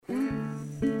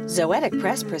Zoetic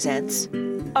Press presents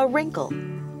A Wrinkle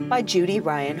by Judy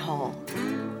Ryan Hall.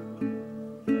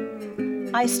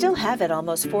 I still have it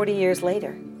almost 40 years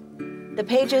later. The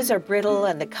pages are brittle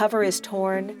and the cover is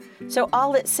torn, so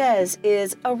all it says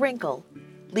is a wrinkle,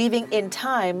 leaving in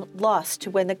time lost to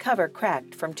when the cover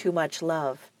cracked from too much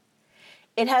love.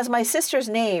 It has my sister's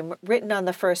name written on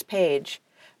the first page,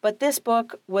 but this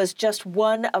book was just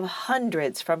one of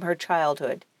hundreds from her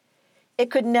childhood. It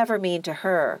could never mean to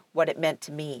her what it meant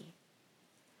to me.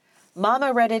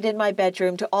 Mama read it in my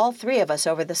bedroom to all three of us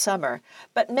over the summer,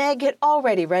 but Meg had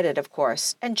already read it, of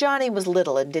course, and Johnny was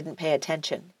little and didn't pay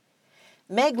attention.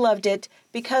 Meg loved it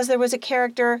because there was a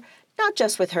character, not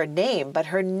just with her name, but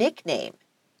her nickname.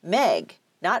 Meg,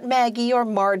 not Maggie or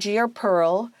Margie or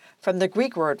Pearl, from the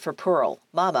Greek word for pearl,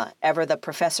 Mama, ever the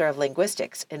professor of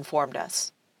linguistics, informed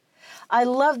us. I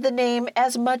loved the name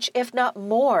as much, if not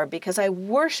more, because I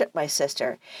worshiped my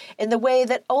sister in the way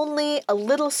that only a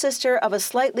little sister of a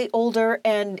slightly older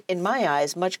and, in my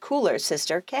eyes, much cooler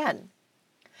sister can.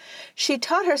 She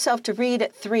taught herself to read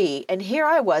at 3, and here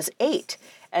I was 8,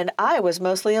 and I was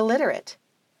mostly illiterate.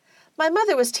 My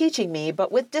mother was teaching me,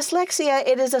 but with dyslexia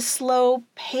it is a slow,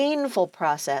 painful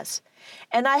process,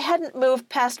 and I hadn't moved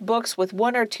past books with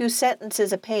 1 or 2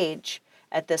 sentences a page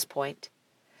at this point.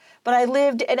 But I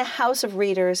lived in a house of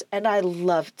readers, and I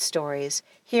loved stories,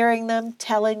 hearing them,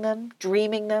 telling them,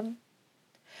 dreaming them.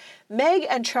 Meg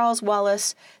and Charles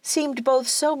Wallace seemed both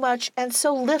so much and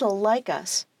so little like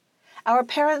us. Our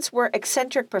parents were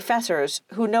eccentric professors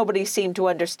who nobody seemed to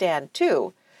understand,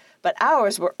 too, but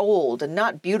ours were old and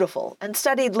not beautiful and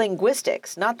studied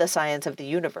linguistics, not the science of the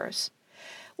universe.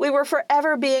 We were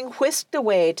forever being whisked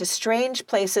away to strange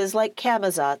places like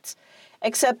Camazotz,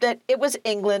 except that it was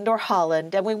England or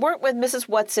Holland, and we weren't with Mrs.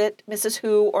 Whatsit, Mrs.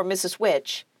 Who, or Mrs.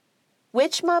 Which.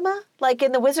 Which, Mama? Like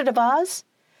in The Wizard of Oz?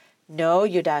 No,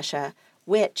 Yudasha.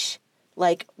 Which?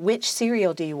 Like, which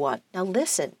cereal do you want? Now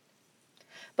listen.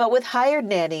 But with hired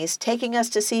nannies taking us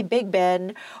to see Big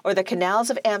Ben or the canals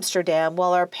of Amsterdam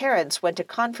while our parents went to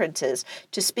conferences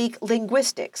to speak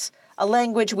linguistics, a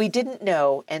language we didn't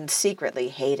know and secretly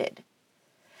hated.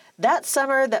 That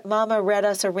summer that Mama read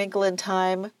us A Wrinkle in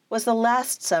Time was the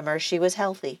last summer she was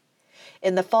healthy.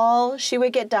 In the fall, she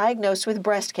would get diagnosed with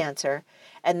breast cancer,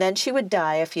 and then she would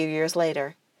die a few years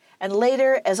later. And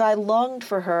later, as I longed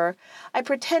for her, I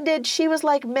pretended she was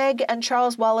like Meg and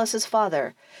Charles Wallace's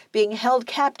father, being held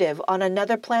captive on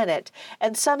another planet,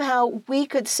 and somehow we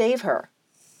could save her.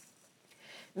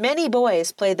 Many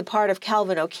boys played the part of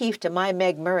Calvin O'Keefe to my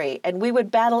Meg Murray, and we would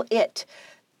battle it,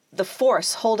 the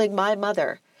force holding my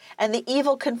mother. And the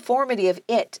evil conformity of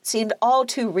it seemed all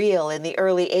too real in the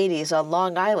early 80s on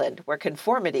Long Island, where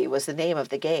conformity was the name of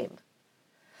the game.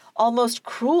 Almost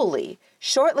cruelly,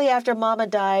 shortly after Mama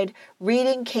died,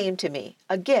 reading came to me,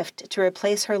 a gift to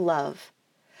replace her love.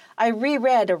 I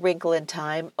reread A Wrinkle in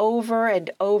Time over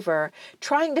and over,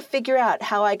 trying to figure out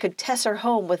how I could tesser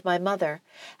home with my mother,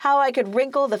 how I could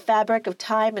wrinkle the fabric of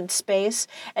time and space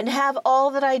and have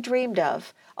all that I dreamed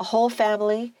of, a whole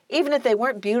family, even if they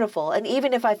weren't beautiful, and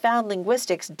even if I found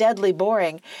linguistics deadly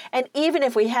boring, and even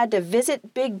if we had to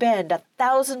visit Big Ben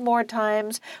 1,000 more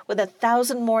times with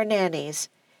 1,000 more nannies,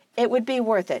 it would be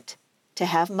worth it to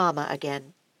have Mama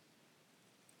again.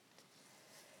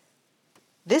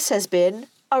 This has been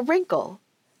A Wrinkle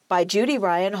by Judy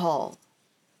Ryan Hall,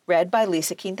 read by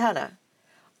Lisa Quintana.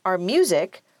 Our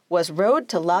music was Road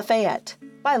to Lafayette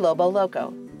by Lobo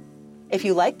Loco. If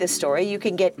you like this story, you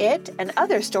can get it and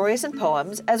other stories and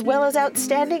poems, as well as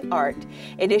outstanding art,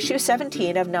 in issue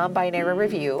 17 of Non-Binary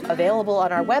Review, available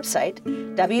on our website,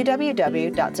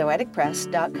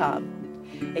 www.zoeticpress.com.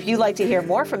 If you'd like to hear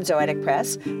more from Zoetic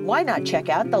Press, why not check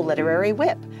out The Literary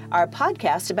Whip, our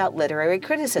podcast about literary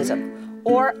criticism,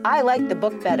 or I Like the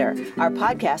Book Better, our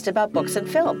podcast about books and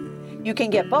film. You can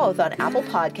get both on Apple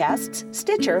Podcasts,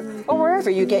 Stitcher, or wherever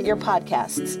you get your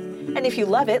podcasts. And if you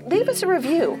love it, leave us a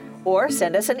review or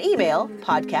send us an email,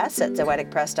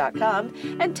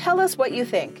 podcasts@zoeticpress.com, and tell us what you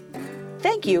think.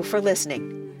 Thank you for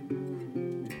listening.